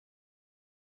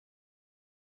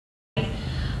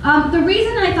The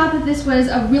reason I thought that this was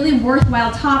a really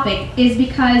worthwhile topic is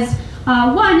because,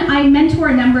 one, I mentor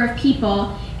a number of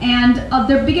people, and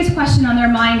their biggest question on their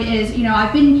mind is,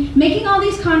 I've been making all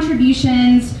these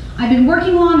contributions, I've been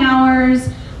working long hours,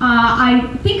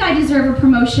 I think I deserve a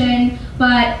promotion,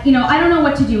 but I don't know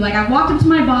what to do. Like, I walked up to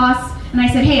my boss and I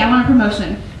said, hey, I want a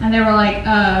promotion. And they were like,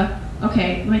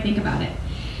 okay, let me think about it.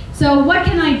 So what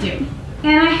can I do?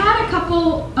 And I had a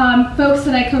couple folks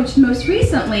that I coached most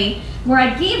recently where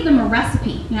I gave them a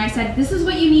recipe. I said, this is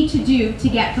what you need to do to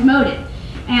get promoted.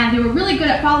 And they were really good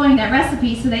at following that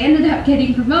recipe, so they ended up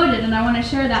getting promoted, and I want to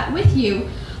share that with you.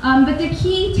 But the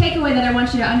key takeaway that I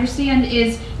want you to understand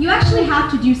is you actually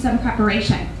have to do some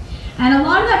preparation. And a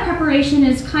lot of that preparation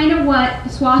is kind of what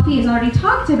Swathi has already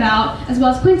talked about, as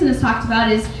well as Quinton has talked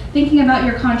about, is thinking about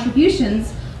your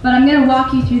contributions, but I'm going to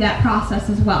walk you through that process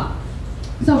as well.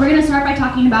 So we're going to start by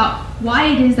talking about why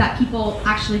it is that people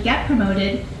actually get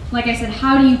promoted. Like I said,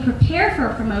 how do you prepare for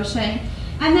a promotion?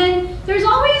 And then there's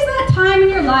always that time in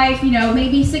your life,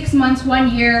 maybe 6 months,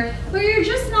 1 year, where you're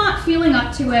just not feeling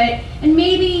up to it, and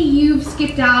maybe you've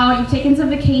skipped out, you've taken some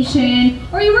vacation,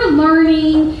 or you were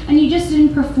learning and you just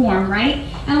didn't perform, right?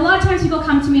 And a lot of times people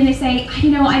come to me and they say, I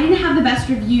didn't have the best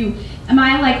review. Am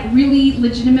I really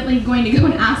legitimately going to go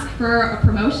and ask for a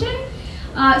promotion?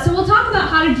 So we'll talk about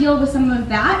how to deal with some of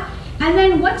that, and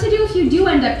then what to do if you do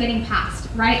end up getting passed.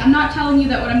 Right? I'm not telling you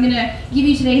that what I'm going to give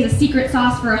you today is a secret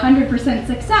sauce for 100%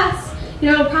 success.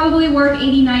 It'll probably work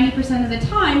 80–90% of the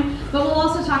time, but we'll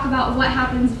also talk about what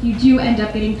happens if you do end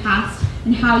up getting passed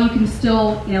and how you can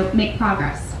still, make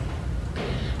progress.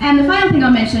 And the final thing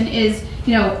I'll mention is,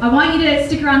 I want you to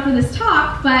stick around for this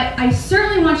talk, but I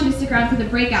certainly want you to stick around for the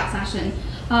breakout session.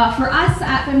 For us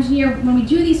at FEmgineer, when we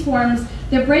do these forums,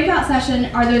 the breakout session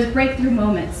are those breakthrough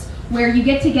moments where you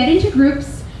get into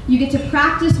groups. You get to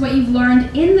practice what you've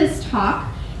learned in this talk,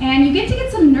 and you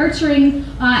get some nurturing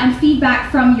and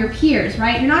feedback from your peers,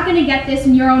 right? You're not going to get this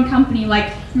in your own company,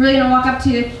 like you're really going to walk up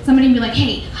to somebody and be like,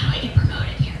 hey, how do I get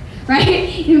promoted here,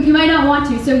 right? You might not want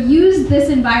to, so use this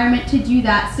environment to do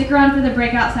that. Stick around for the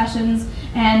breakout sessions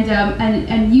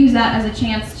and use that as a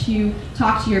chance to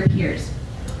talk to your peers.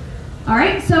 All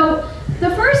right, so the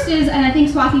first is, and I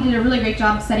think Swathi did a really great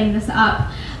job setting this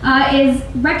up, is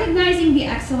recognizing the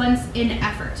excellence in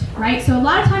effort, right? So a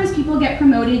lot of times people get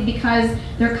promoted because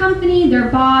their company, their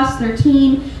boss, their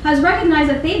team has recognized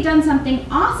that they've done something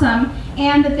awesome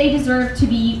and that they deserve to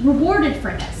be rewarded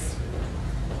for this.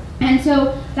 And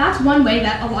so that's one way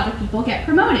that a lot of people get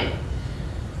promoted.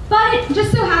 But it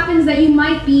just so happens that you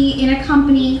might be in a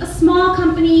company, a small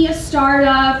company, a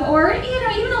startup, or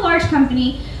even a large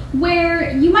company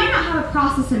where you might not have a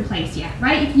process in place yet,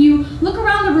 right? If you look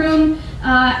around the room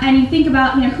and you think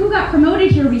about who got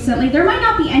promoted here recently, there might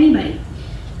not be anybody.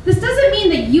 This doesn't mean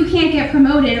that you can't get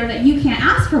promoted or that you can't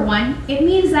ask for one. It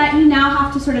means that you now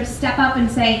have to sort of step up and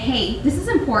say, hey, this is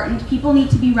important, people need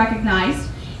to be recognized,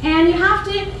 and you have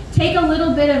to take a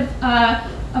little bit of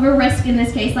a risk in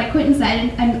this case, like Quinton said,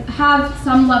 and have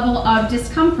some level of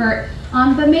discomfort,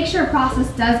 but make sure a process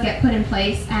does get put in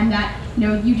place and that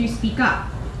you do speak up.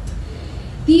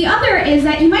 The other is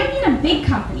that you might be in a big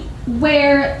company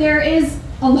where there is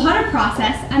a lot of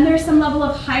process and there's some level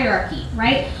of hierarchy,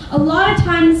 right? A lot of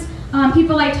times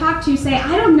people I talk to say,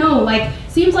 I don't know,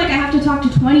 seems like I have to talk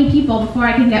to 20 people before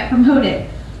I can get promoted.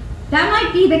 That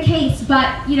might be the case, but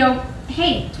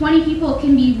hey, 20 people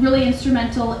can be really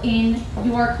instrumental in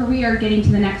your career getting to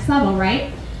the next level,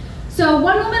 right? So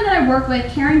one woman that I work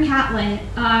with, Karen Catlin,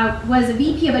 was a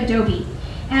VP of Adobe.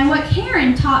 And what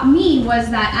Karen taught me was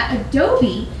that at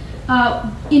Adobe,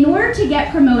 in order to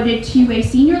get promoted to a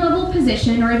senior level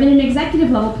position or even an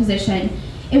executive level position,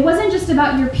 it wasn't just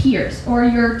about your peers or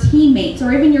your teammates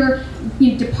or even your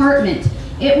department.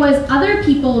 It was other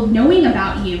people knowing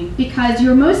about you because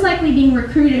you're most likely being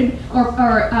recruited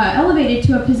or elevated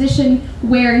to a position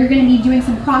where you're going to be doing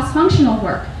some cross-functional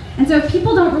work. And so if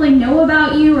people don't really know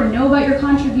about you or know about your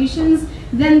contributions,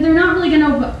 then they're not really going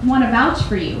to want to vouch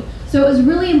for you. So it was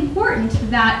really important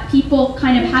that people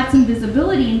kind of had some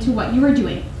visibility into what you were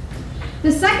doing.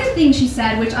 The second thing she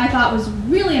said, which I thought was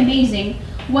really amazing,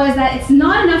 was that it's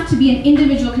not enough to be an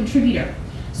individual contributor.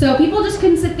 So people just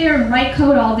couldn't sit there and write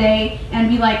code all day and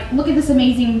be like, look at this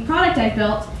amazing product I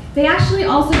built. They actually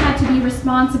also had to be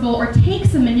responsible or take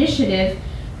some initiative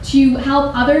to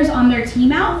help others on their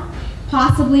team out,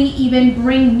 possibly even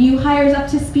bring new hires up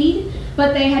to speed,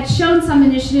 but they had shown some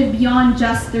initiative beyond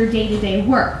just their day-to-day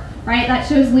work, right? That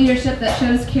shows leadership, that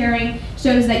shows caring,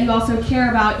 shows that you also care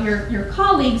about your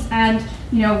colleagues and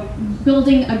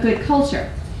building a good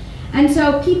culture. And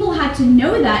so people had to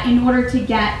know that in order to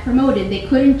get promoted. They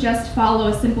couldn't just follow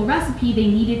a simple recipe. They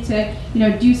needed to,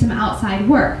 do some outside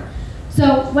work.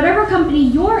 So whatever company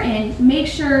you're in, make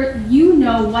sure you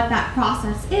know what that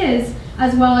process is,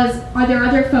 as well as are there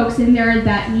other folks in there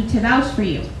that need to vouch for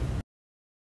you.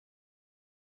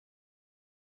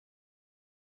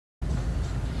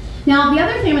 Now, the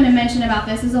other thing I'm going to mention about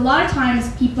this is a lot of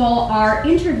times people are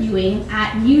interviewing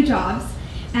at new jobs,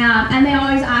 and they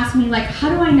always ask me, like, how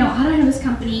do I know this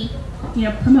company,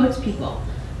 promotes people?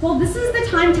 Well, this is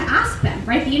the time to ask them,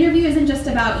 right? The interview isn't just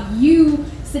about you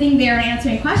sitting there and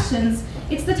answering questions.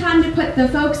 It's the time to put the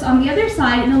folks on the other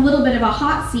side in a little bit of a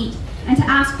hot seat and to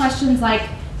ask questions like,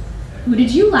 who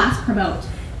did you last promote?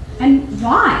 And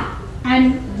why?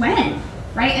 And when,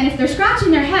 right? And if they're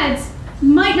scratching their heads,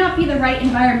 might not be the right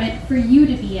environment for you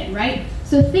to be in, right?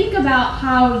 So think about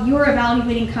how you're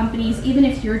evaluating companies, even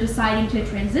if you're deciding to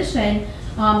transition,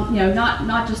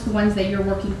 not just the ones that you're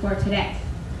working for today.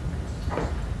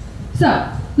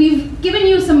 So we've given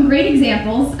you some great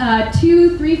examples,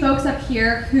 2-3 folks up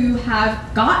here who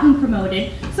have gotten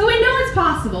promoted. So we know it's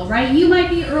possible, right? You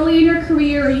might be early in your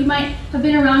career, or you might have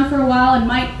been around for a while and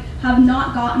might have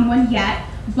not gotten one yet,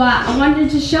 but I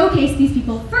wanted to showcase these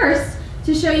people first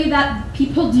to show you that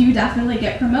people do definitely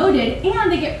get promoted,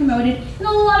 and they get promoted in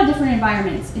a lot of different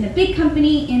environments, in a big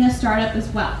company, in a startup as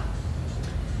well.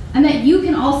 And that you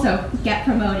can also get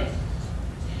promoted.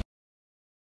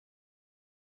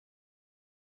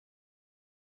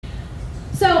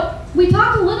 So we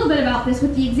talked a little bit about this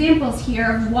with the examples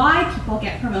here of why people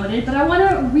get promoted, but I want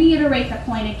to reiterate the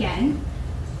point again.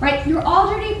 Right, you're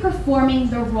already performing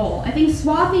the role. I think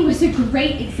Swathi was a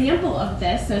great example of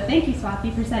this, so thank you,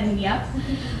 Swathi, for setting me up.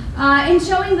 In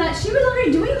showing that she was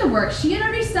already doing the work. She had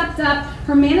already stepped up,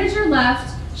 her manager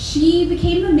left, she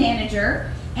became the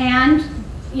manager, and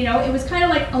it was kind of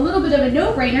like a little bit of a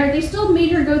no-brainer. They still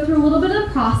made her go through a little bit of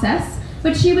the process,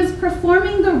 but she was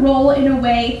performing the role in a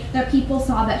way that people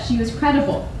saw that she was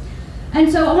credible.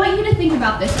 And so I want you to think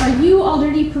about this. Are you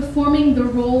already performing the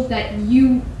role that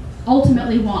you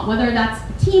ultimately want, whether that's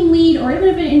a team lead or even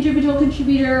if an individual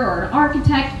contributor or an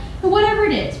architect or whatever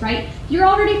it is, right? If you're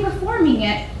already performing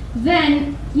it,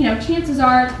 then chances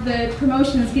are the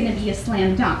promotion is going to be a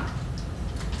slam dunk.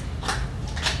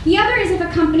 The other is if a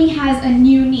company has a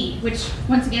new need, which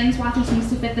once again Swathi seems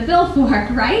to fit the bill for,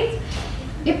 right?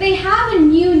 If they have a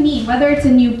new need, whether it's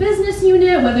a new business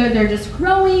unit, whether they're just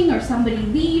growing or somebody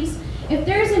leaves, if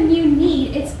there's a new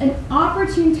need, it's an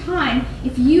opportune time,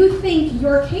 if you think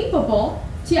you're capable,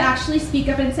 to actually speak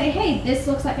up and say, hey, this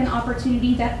looks like an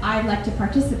opportunity that I'd like to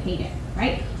participate in,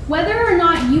 right? Whether or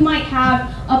not you might have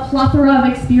a plethora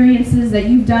of experiences that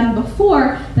you've done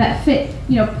before that fit,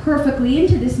 perfectly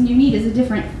into this new need is a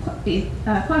different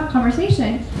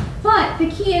conversation. But the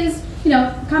key is,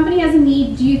 company has a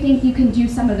need, do you think you can do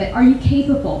some of it? Are you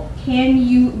capable? Can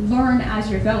you learn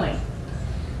as you're going?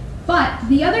 But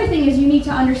the other thing is you need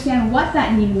to understand what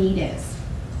that new need is.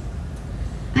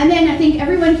 And then I think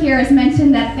everyone here has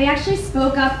mentioned that they actually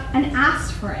spoke up and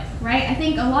asked for it, right? I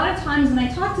think a lot of times when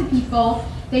I talk to people,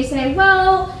 they say,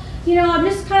 well, I'm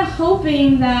just kind of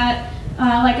hoping that,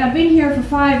 I've been here for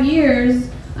 5 years,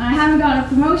 and I haven't gotten a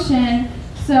promotion,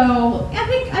 so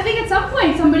I think at some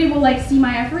point somebody will see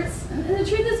my efforts. And the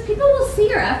truth is, people will see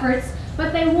your efforts,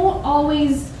 but they won't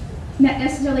always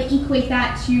necessarily equate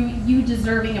that to you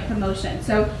deserving a promotion.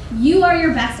 So you are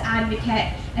your best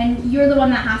advocate, and you're the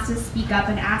one that has to speak up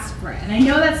and ask for it. And I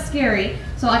know that's scary,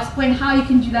 so I'll explain how you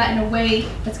can do that in a way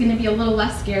that's going to be a little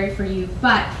less scary for you.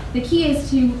 But the key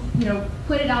is to,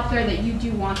 put it out there that you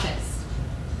do want this.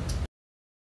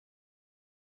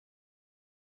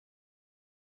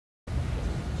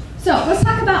 So let's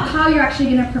talk about how you're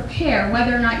actually going to prepare,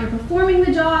 whether or not you're performing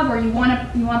the job or you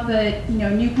want the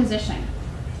new position.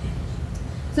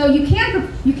 So you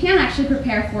can actually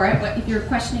prepare for it, if you're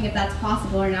questioning if that's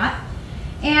possible or not.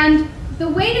 And the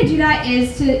way to do that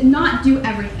is to not do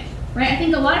everything, right? I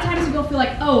think a lot of times people feel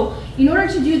like, oh, in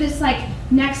order to do this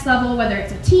next level, whether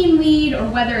it's a team lead or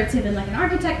whether it's even an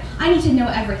architect, I need to know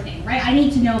everything, right? I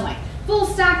need to know full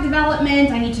stack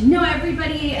development, I need to know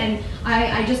everybody, and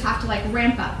I just have to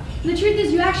ramp up. And the truth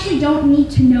is you actually don't need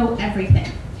to know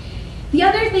everything. The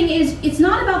other thing is, it's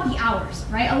not about the hours,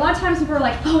 right? A lot of times people are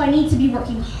like, oh, I need to be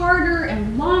working harder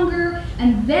and longer,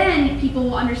 and then people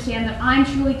will understand that I'm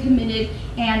truly committed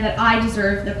and that I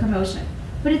deserve the promotion.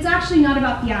 But it's actually not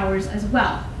about the hours as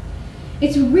well.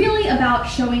 It's really about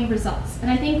showing results. And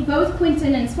I think both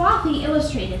Quinton and Swathi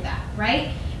illustrated that,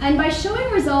 right? And by showing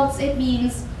results, it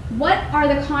means what are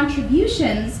the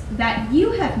contributions that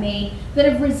you have made that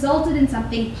have resulted in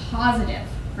something positive,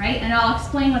 right? And I'll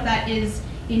explain what that is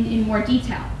in more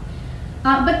detail.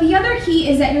 But the other key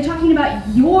is that you're talking about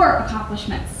your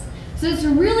accomplishments. So it's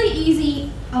really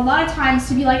easy a lot of times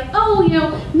to be like, oh, you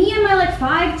know, me and my like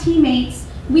 5 teammates,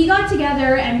 we got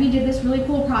together and we did this really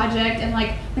cool project and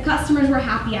like the customers were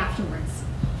happy afterwards.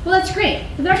 Well, that's great,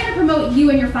 but they're not gonna promote you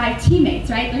and your 5 teammates,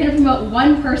 right? They're gonna promote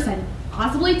one person,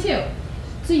 possibly 2.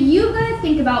 So you've got to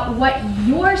think about what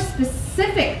your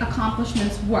specific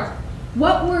accomplishments were.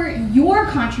 What were your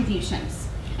contributions?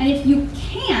 And if you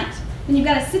can't, then you've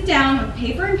got to sit down with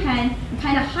paper and pen and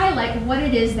kind of highlight what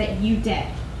it is that you did.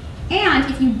 And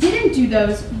if you didn't do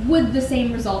those, would the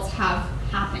same results have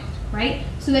happened, right?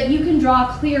 So that you can draw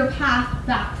a clear path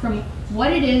back from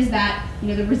what it is that, you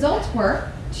know, the results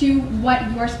were to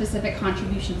what your specific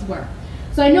contributions were.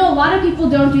 So I know a lot of people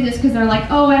don't do this because they're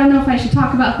like, oh, I don't know if I should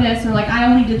talk about this, or like,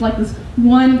 I only did like this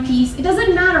one piece. It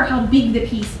doesn't matter how big the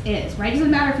piece is, right? It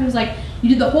doesn't matter if it was like, you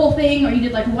did the whole thing or you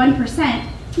did like 1%.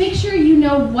 Make sure you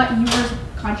know what your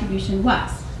contribution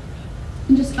was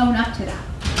and just own up to that.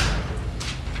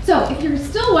 So if you're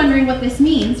still wondering what this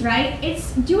means, right,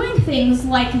 it's doing things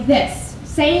like this,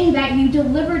 saying that you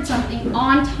delivered something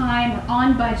on time or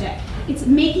on budget. It's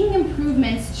making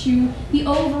improvements to the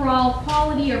overall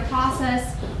quality or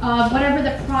process of whatever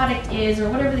the product is or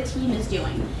whatever the team is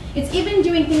doing. It's even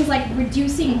doing things like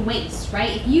reducing waste,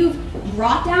 right? If you've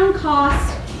brought down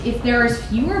costs, if there's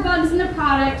fewer bugs in the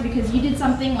product because you did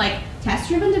something like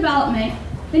test-driven development,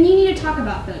 then you need to talk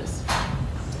about those.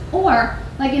 Or,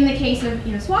 like in the case of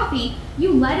Swathi,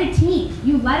 you led a team,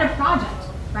 you led a project,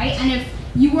 right? And if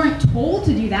you weren't told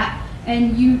to do that,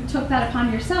 and you took that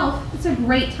upon yourself, it's a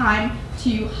great time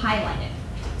to highlight it.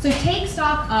 So take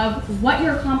stock of what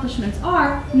your accomplishments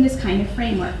are in this kind of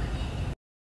framework.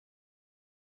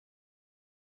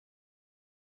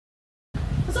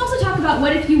 Let's also talk about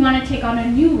what if you want to take on a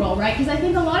new role, right? Because I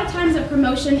think a lot of times a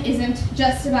promotion isn't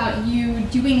just about you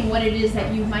doing what it is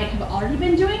that you might have already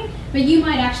been doing, but you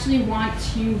might actually want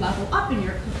to level up in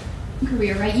your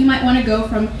career, right? You might want to go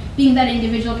from being that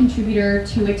individual contributor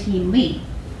to a team lead,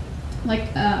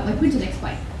 like Quinton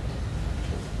explained.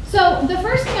 So the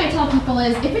first thing I tell people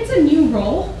is, if it's a new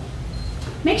role,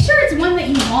 make sure it's one that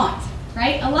you want,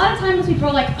 right? A lot of times people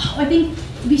are like, oh, I think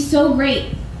it'd be so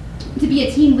great to be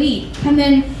a team lead. And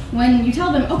then when you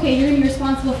tell them, okay, you're gonna be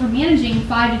responsible for managing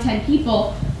 5 to 10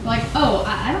 people, they're like, oh,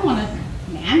 I don't wanna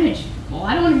manage people.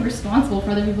 I don't wanna be responsible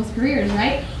for other people's careers,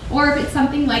 right? Or if it's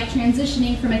something like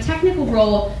transitioning from a technical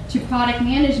role to product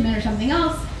management or something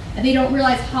else, they don't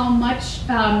realize how much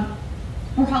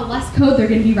or how less code they're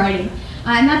going to be writing.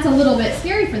 And that's a little bit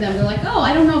scary for them. They're like, oh,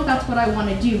 I don't know if that's what I want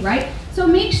to do, right? So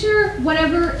make sure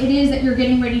whatever it is that you're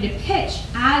getting ready to pitch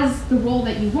as the role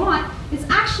that you want is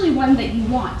actually one that you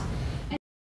want. And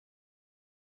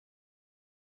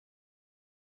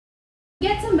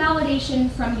get some validation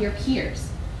from your peers.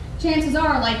 Chances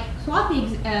are, like Swathi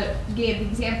gave the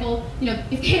example,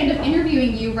 if they end up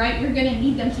interviewing you, right, you're going to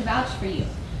need them to vouch for you.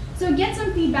 So get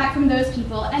some feedback from those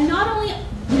people, and not only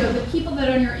the people that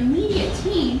are on your immediate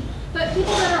team, but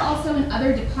people that are also in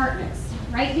other departments,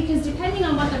 right? Because depending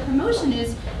on what the promotion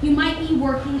is, you might be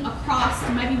working across,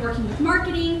 you might be working with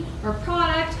marketing or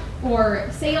product or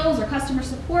sales or customer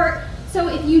support. So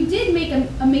if you did make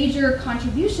a major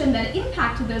contribution that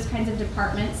impacted those kinds of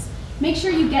departments, make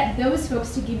sure you get those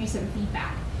folks to give you some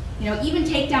feedback. Even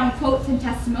take down quotes and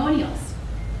testimonials.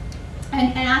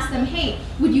 And ask them, hey,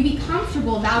 would you be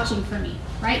comfortable vouching for me,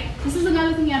 right? This is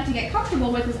another thing you have to get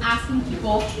comfortable with, is asking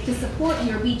people to support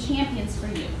you or be champions for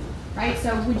you, right?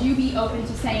 So would you be open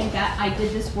to saying that I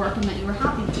did this work and that you were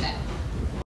happy with it?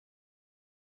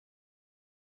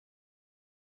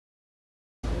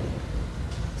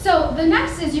 So the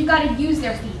next is you've got to use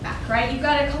their feedback, right? You've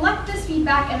got to collect this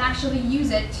feedback and actually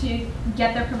use it to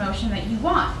get the promotion that you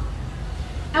want.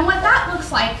 And what that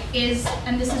looks like is,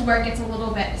 and this is where it gets a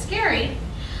little bit scary,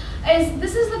 is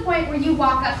this is the point where you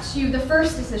walk up to the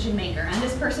first decision maker, and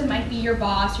this person might be your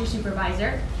boss, your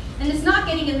supervisor, and it's not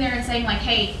getting in there and saying like,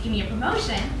 hey, give me a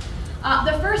promotion.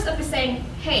 The first step is saying,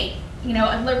 hey,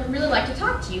 I'd really like to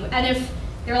talk to you. And if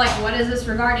they're like, what is this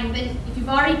regarding? Then if you've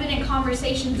already been in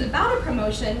conversations about a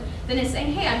promotion, then it's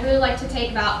saying, hey, I'd really like to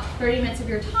take about 30 minutes of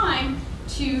your time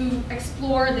to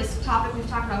explore this topic we've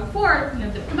talked about before,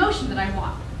 the promotion that I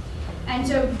want. And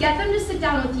so get them to sit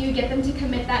down with you, get them to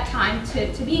commit that time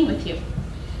to being with you.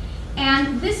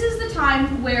 And this is the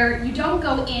time where you don't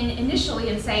go in initially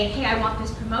and say, hey, I want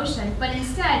this promotion, but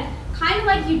instead, kind of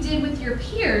like you did with your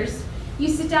peers, you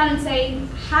sit down and say,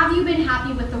 have you been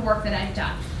happy with the work that I've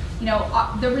done?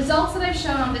 The results that I've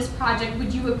shown on this project,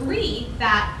 would you agree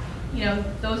that,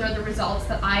 those are the results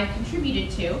that I've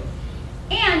contributed to?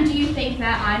 And do you think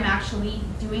that I'm actually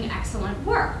doing excellent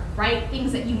work, right?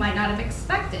 Things that you might not have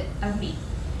expected of me.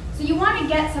 So you want to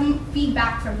get some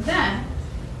feedback from them,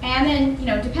 and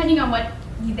then, depending on what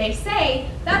they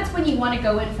say, that's when you want to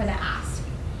go in for the ask.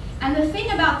 And the thing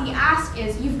about the ask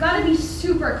is you've got to be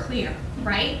super clear,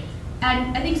 right?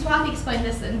 And I think Swathi explained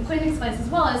this, and Quinn explains as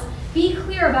well, is be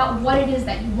clear about what it is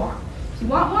that you want. If you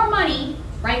want more money,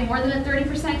 right, more than a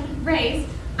 30% raise,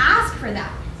 ask for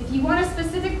that. If you want a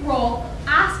specific role,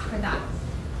 ask for that.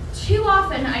 Too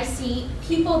often I see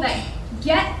people that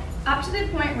get up to the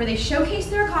point where they showcase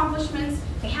their accomplishments,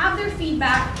 they have their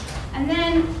feedback, and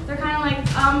then they're kind of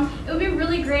like, it would be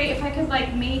really great if I could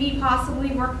maybe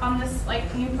possibly work on this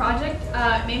new project.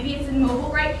 Maybe it's in mobile,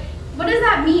 right? What does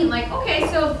that mean? Okay,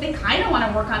 so they kind of want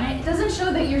to work on it. It doesn't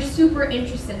show that you're super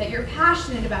interested, that you're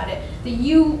passionate about it, that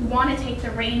you want to take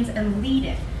the reins and lead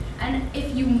it. And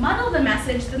if you muddle the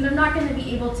message, then they're not going to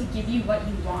be able to give you what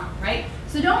you want, right?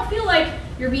 So don't feel like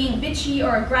you're being bitchy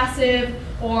or aggressive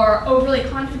or overly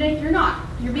confident. You're not.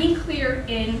 You're being clear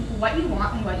in what you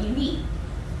want and what you need.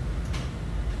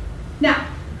 Now,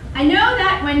 I know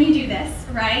that when you do this,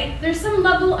 right, there's some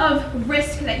level of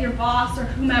risk that your boss or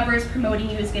whomever is promoting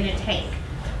you is going to take,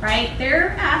 right? Their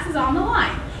ass is on the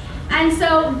line. And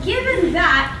so given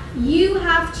that, you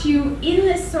have to, in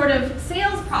this sort of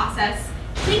sales process,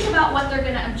 think about what they're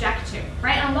going to object to,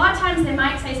 right? And a lot of times they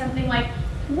might say something like,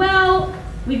 well,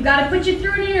 we've got to put you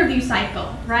through an interview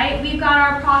cycle, right? We've got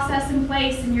our process in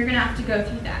place and you're going to have to go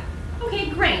through that. Okay,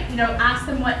 great. Ask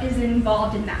them what is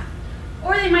involved in that.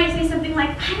 Or they might say something like,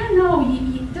 I don't know,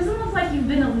 it doesn't look like you've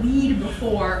been a lead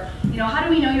before. How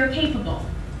do we know you're capable?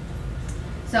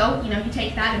 So, you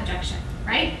take that objection,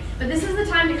 right? But this is the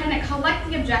time to kind of collect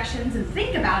the objections and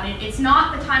think about it. It's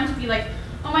not the time to be like,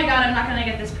 oh my God, I'm not going to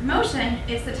get this promotion.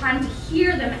 It's the time to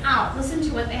hear them out, listen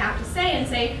to what they have to say and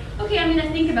say, okay, I'm going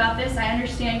to think about this. I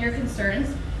understand your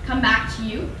concerns. Come back to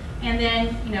you and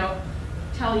then,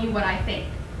 tell you what I think.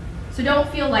 So don't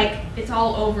feel like it's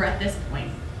all over at this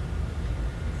point.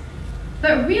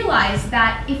 But realize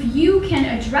that if you can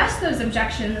address those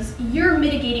objections, you're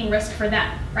mitigating risk for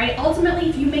them, right? Ultimately,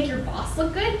 if you make your boss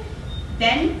look good,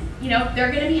 then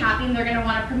they're going to be happy and they're going to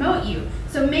want to promote you.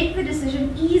 So make the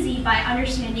decision easy by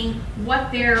understanding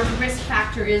what their risk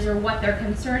factor is or what their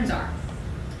concerns are.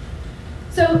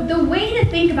 So the way to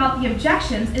think about the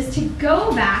objections is to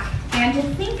go back and to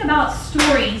think about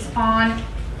stories on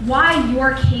why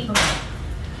you're capable.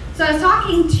 So I was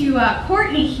talking to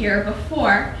Courtney here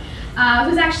before,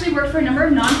 who's actually worked for a number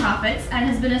of nonprofits and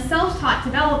has been a self-taught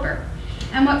developer.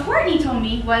 And what Courtney told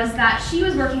me was that she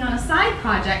was working on a side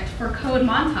project for Code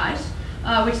Montage,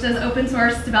 which does open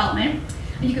source development.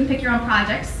 You can pick your own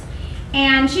projects.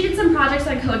 And she did some projects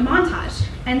on Code Montage.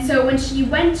 And so when she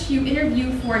went to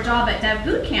interview for a job at Dev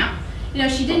Bootcamp,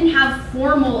 she didn't have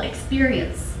formal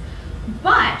experience.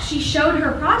 But she showed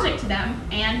her project to them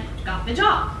and got the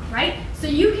job, right? So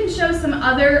you can show some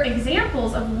other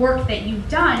examples of work that you've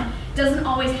done. It doesn't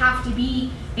always have to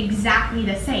be exactly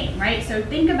the same, right? So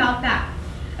think about that.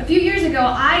 A few years ago,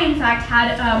 I in fact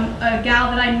had a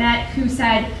gal that I met who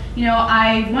said,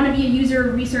 I want to be a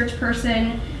user research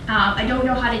person. I don't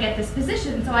know how to get this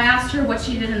position. So I asked her what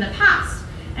she did in the past.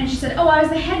 And she said, oh, I was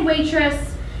the head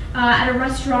waitress at a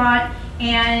restaurant,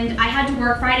 and I had to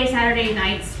work Friday, Saturday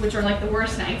nights, which are the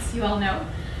worst nights, you all know.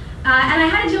 And I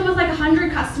had to deal with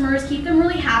 100 customers, keep them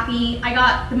really happy. I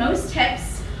got the most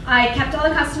tips. I kept all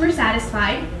the customers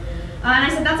satisfied. And I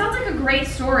said, that sounds like a great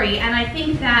story. And I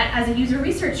think that as a user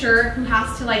researcher who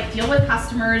has to deal with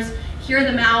customers, hear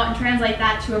them out, and translate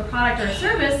that to a product or a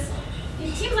service,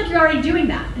 it seems like you're already doing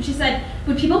that. And she said,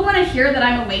 would people want to hear that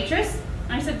I'm a waitress?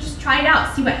 And I said, just try it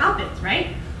out, see what happens,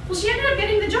 right? Well, she ended up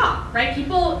getting the job, right?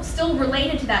 People still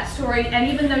related to that story,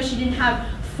 and even though she didn't have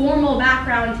formal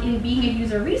background in being a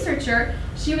user researcher,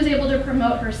 she was able to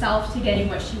promote herself to getting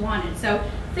what she wanted. So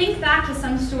think back to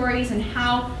some stories and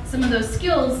how some of those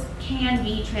skills can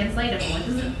be translatable. It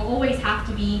doesn't always have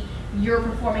to be you're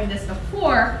performing this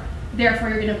before, therefore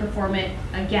you're going to perform it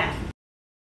again.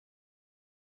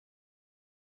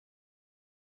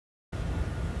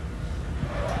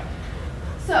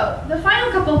 So the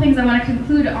final couple of things I want to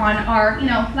conclude on are,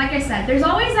 like I said, there's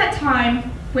always that time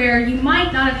where you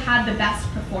might not have had the best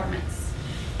performance.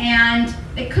 And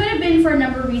it could have been for a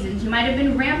number of reasons. You might have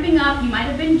been ramping up, you might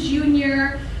have been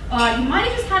junior, you might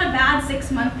have just had a bad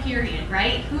 6-month period,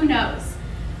 right? Who knows?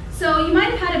 So you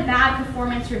might have had a bad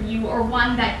performance review or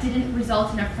one that didn't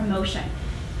result in a promotion.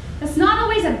 That's not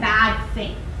always a bad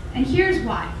thing, and here's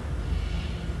why.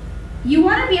 You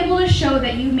want to be able to show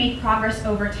that you made progress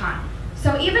over time.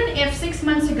 So even if 6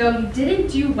 months ago you didn't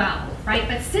do well, right,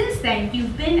 but since then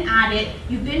you've been at it,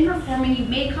 you've been performing, you've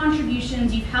made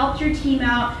contributions, you've helped your team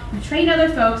out, you've trained other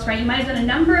folks, right, you might have done a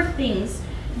number of things,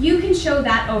 you can show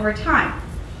that over time.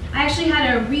 I actually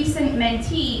had a recent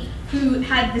mentee who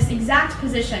had this exact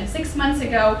position. 6 months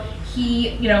ago,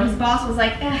 his boss was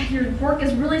like, your work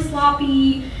is really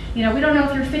sloppy, we don't know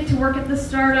if you're fit to work at the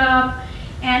startup.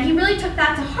 And he really took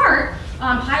that to heart,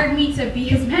 hired me to be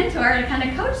his mentor and kind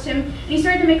of coached him. And he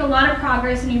started to make a lot of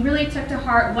progress, and he really took to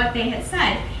heart what they had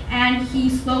said. And he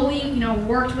slowly,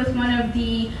 worked with one of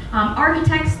the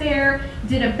architects there,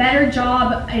 did a better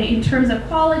job in terms of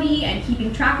quality and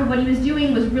keeping track of what he was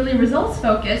doing, was really results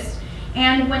focused.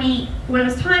 And when it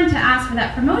was time to ask for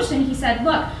that promotion, he said,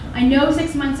 look, I know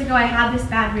 6 months ago I had this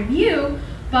bad review,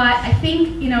 but I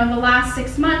think, in the last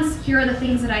 6 months, here are the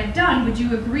things that I've done. Would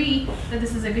you agree that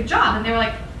this is a good job? And they were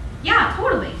like, yeah,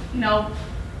 totally.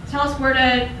 Tell us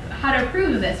how to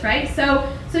approve of this, right? So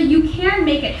you can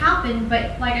make it happen,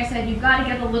 but like I said, you've got to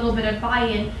get a little bit of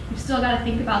buy-in. You've still got to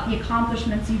think about the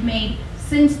accomplishments you've made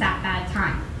since that bad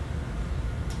time.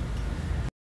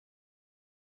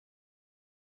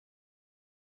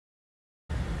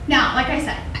 Now, like I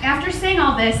said, after saying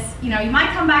all this, you might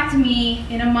come back to me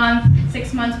in a month,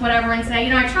 6 months, whatever, and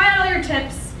say, I tried all your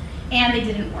tips and they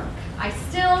didn't work. I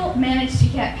still managed to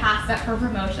get past that for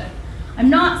promotion. I'm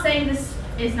not saying this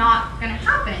is not going to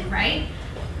happen, right?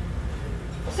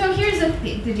 So here's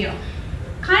the deal.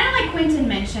 Kind of like Quentin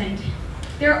mentioned,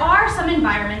 there are some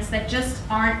environments that just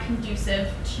aren't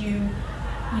conducive to,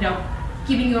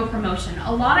 giving you a promotion.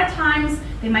 A lot of times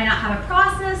they might not have a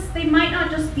process, they might not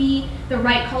just be the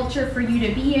right culture for you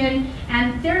to be in,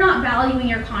 and they're not valuing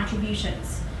your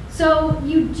contributions. So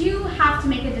you do have to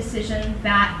make a decision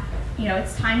that,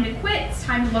 it's time to quit, it's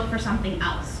time to look for something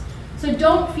else. So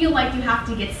don't feel like you have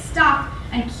to get stuck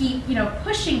and keep,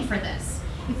 pushing for this.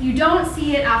 If you don't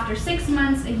see it after 6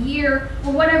 months, a year,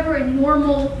 or whatever a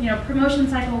normal, promotion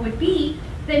cycle would be,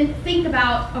 then think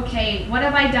about, okay, what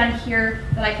have I done here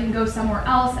that I can go somewhere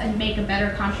else and make a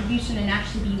better contribution and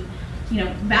actually be,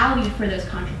 valued for those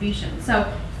contributions.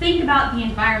 So think about the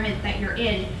environment that you're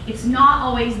in. It's not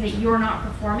always that you're not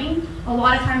performing. A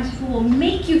lot of times people will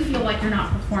make you feel like you're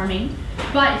not performing,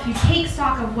 but if you take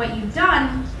stock of what you've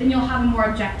done, then you'll have a more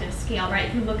objective scale, right?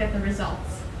 If you look at the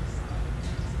results.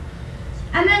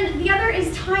 And then the other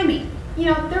is timing.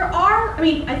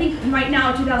 I think right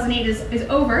now 2008 is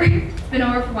over, it's been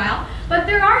over for a while, but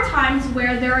there are times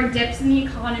where there are dips in the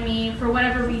economy, for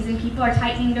whatever reason, people are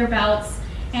tightening their belts,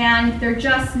 and they're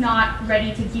just not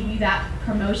ready to give you that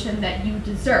promotion that you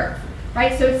deserve,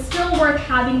 right? So it's still worth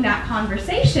having that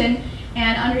conversation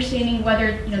and understanding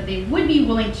whether they would be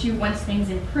willing to once things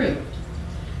improved.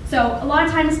 So a lot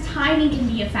of times timing can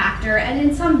be a factor, and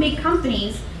in some big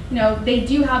companies, they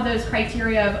do have those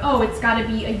criteria of, it's got to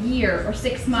be a year or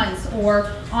 6 months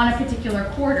or on a particular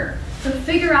quarter. So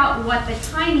figure out what the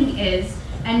timing is,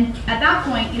 and at that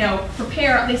point,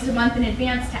 prepare at least a month in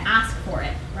advance to ask for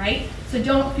it, right? So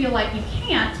don't feel like you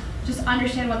can't, just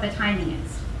understand what the timing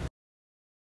is.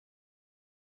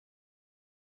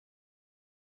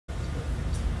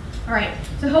 All right,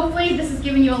 so hopefully this has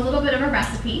given you a little bit of a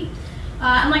recipe.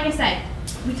 And like I said,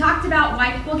 we talked about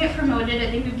why people get promoted.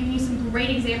 I think we've given you some great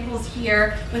examples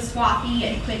here with Swathi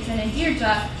and Quentin and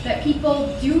Deirdre that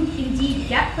people do indeed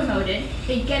get promoted.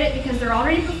 They get it because they're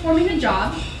already performing the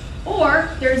job, or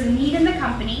there's a need in the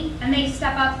company and they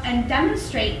step up and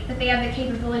demonstrate that they have the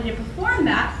capability to perform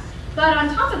that, but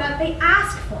on top of that, they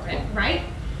ask for it, right?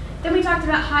 Then we talked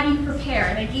about how do you prepare,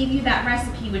 and I gave you that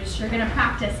recipe which you're going to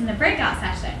practice in the breakout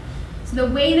session. So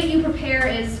the way that you prepare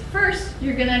is, first,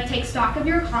 you're going to take stock of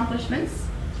your accomplishments.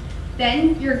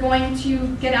 Then you're going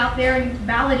to get out there and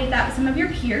validate that with some of your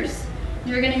peers.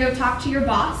 You're going to go talk to your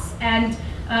boss and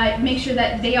make sure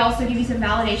that they also give you some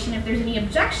validation. If there's any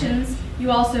objections,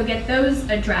 you also get those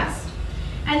addressed.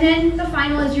 And then the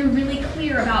final is you're really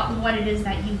clear about what it is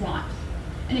that you want.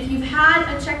 And if you've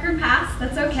had a checkered past,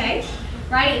 that's okay,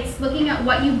 right? It's looking at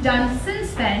what you've done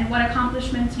since then, what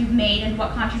accomplishments you've made and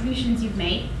what contributions you've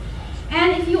made.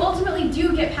 And if you ultimately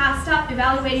do get passed up,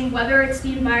 evaluating whether it's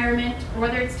the environment or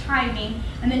whether it's timing,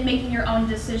 and then making your own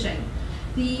decision.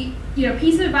 The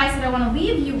piece of advice that I want to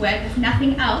leave you with, if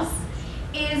nothing else,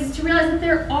 is to realize that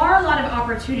there are a lot of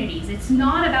opportunities. It's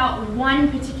not about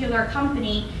one particular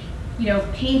company,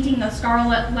 painting the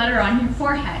scarlet letter on your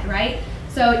forehead, right?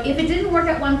 So if it didn't work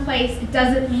at one place, it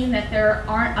doesn't mean that there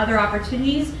aren't other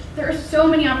opportunities. There are so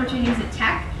many opportunities at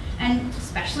tech. And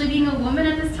especially being a woman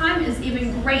at this time is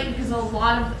even great because a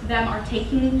lot of them are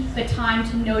taking the time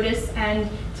to notice and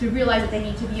to realize that they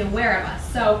need to be aware of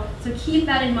us. So keep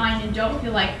that in mind and don't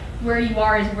feel like where you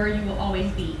are is where you will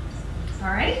always be. All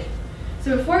right?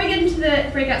 So before we get into the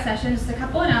breakout sessions, just a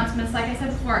couple announcements. Like I said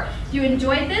before, if you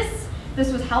enjoyed this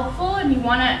was helpful, and you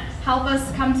want to help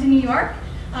us come to New York,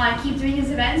 keep doing these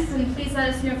events, and please let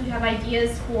us know if you have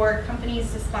ideas for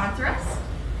companies to sponsor us.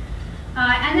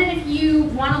 And then if you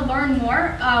want to learn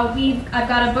more, I've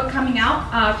got a book coming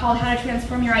out called How to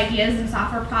Transform Your Ideas in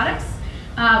Software Products.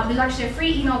 There's actually a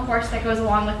free email course that goes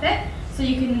along with it, so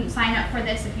you can sign up for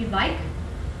this if you'd like.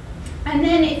 And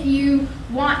then if you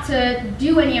want to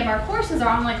do any of our courses, our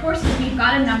online courses, we've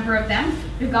got a number of them.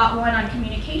 We've got one on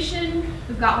communication,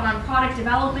 we've got one on product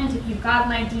development. If you've got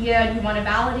an idea and you want to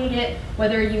validate it,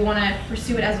 whether you want to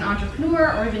pursue it as an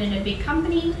entrepreneur or even in a big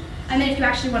company. And then if you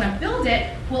actually want to build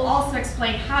it, we'll also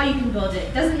explain how you can build it.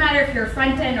 It doesn't matter if you're a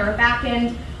front end or a back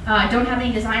end, don't have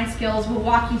any design skills, we'll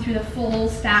walk you through the full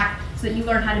stack so that you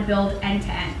learn how to build end to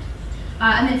end.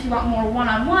 And then if you want more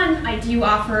one-on-one, I do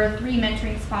offer 3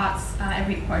 mentoring spots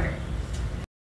every quarter.